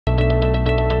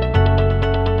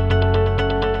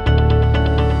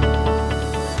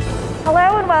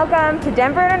to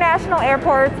Denver International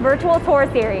Airport's virtual tour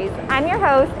series. I'm your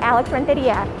host, Alex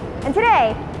Renteria, and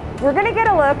today we're going to get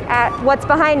a look at what's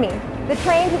behind me, the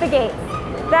train to the gates.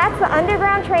 That's the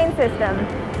underground train system.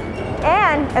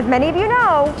 And as many of you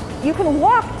know, you can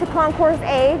walk to Concourse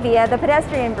A via the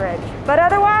pedestrian bridge, but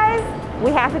otherwise,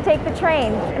 we have to take the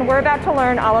train, and we're about to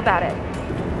learn all about it.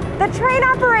 The train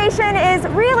operation is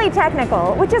really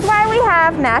technical, which is why we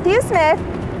have Matthew Smith,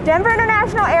 Denver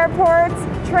International Airport's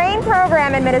Train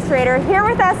Program Administrator, here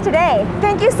with us today.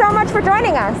 Thank you so much for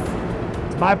joining us.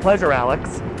 It's my pleasure,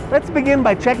 Alex. Let's begin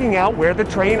by checking out where the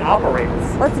train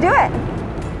operates. Let's do it.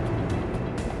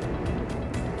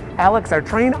 Alex, our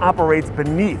train operates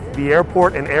beneath the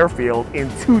airport and airfield in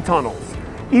 2 tunnels.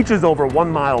 Each is over 1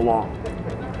 mile long.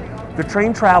 The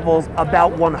train travels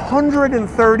about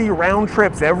 130 round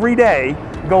trips every day,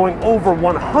 going over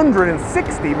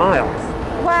 160 miles.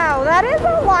 Wow, that is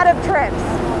a lot of trips.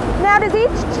 Now, does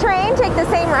each train take the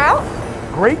same route?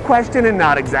 Great question, and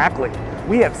not exactly.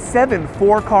 We have 7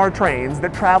 4-car trains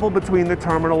that travel between the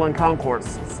terminal and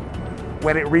concourses.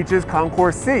 When it reaches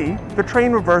Concourse C, the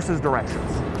train reverses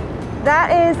directions.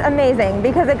 That is amazing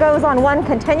because it goes on one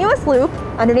continuous loop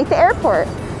underneath the airport.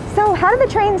 So how do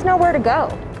the trains know where to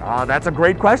go? That's a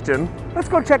great question. Let's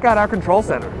go check out our control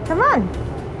center. Come on.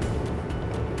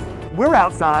 We're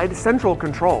outside Central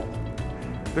Control.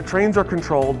 The trains are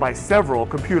controlled by several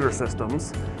computer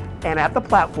systems, and at the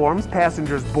platforms,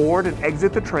 passengers board and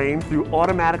exit the train through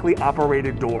automatically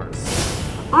operated doors.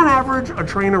 On average, a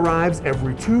train arrives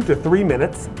every 2 to 3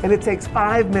 minutes, and it takes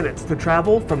 5 minutes to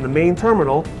travel from the main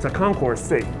terminal to Concourse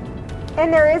C.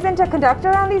 And there isn't a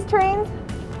conductor on these trains?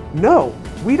 No,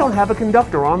 we don't have a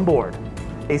conductor on board.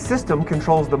 A system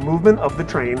controls the movement of the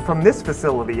train from this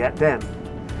facility at Den.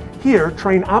 Here,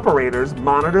 train operators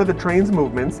monitor the train's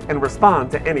movements and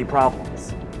respond to any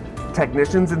problems.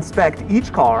 Technicians inspect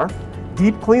each car,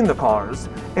 deep clean the cars,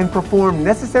 and perform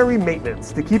necessary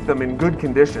maintenance to keep them in good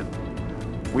condition.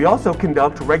 We also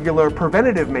conduct regular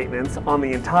preventative maintenance on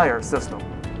the entire system.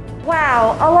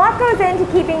 Wow, a lot goes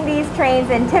into keeping these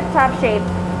trains in tip-top shape,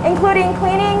 including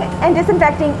cleaning and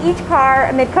disinfecting each car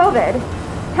amid COVID.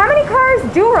 How many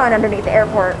cars do run underneath the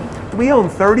airport? We own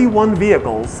 31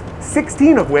 vehicles,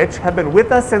 16 of which have been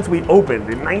with us since we opened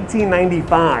in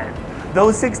 1995.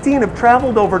 Those 16 have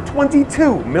traveled over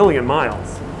 22 million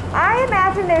miles. I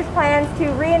imagine there's plans to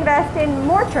reinvest in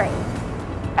more trains.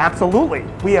 Absolutely.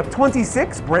 We have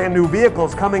 26 brand new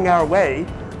vehicles coming our way.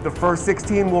 The first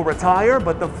 16 will retire,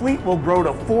 but the fleet will grow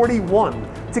to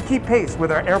 41 to keep pace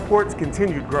with our airport's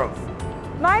continued growth.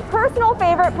 My personal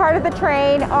favorite part of the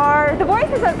train are the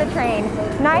voices of the train.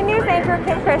 9 News anchor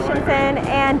Kim Christensen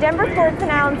and Denver sports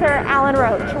announcer Alan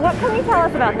Roach. What can you tell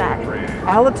us about that?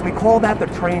 Alex, we call that the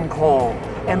train call,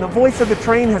 and the voice of the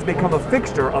train has become a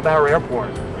fixture of our airport.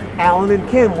 Alan and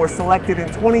Kim were selected in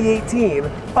 2018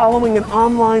 following an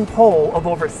online poll of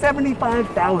over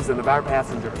 75,000 of our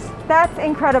passengers. That's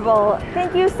incredible.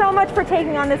 Thank you so much for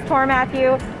taking on this tour, Matthew,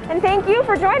 and thank you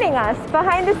for joining us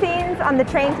behind the scenes on the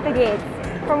train to the gates.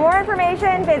 For more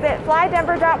information, visit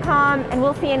flydenver.com, and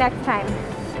we'll see you next time.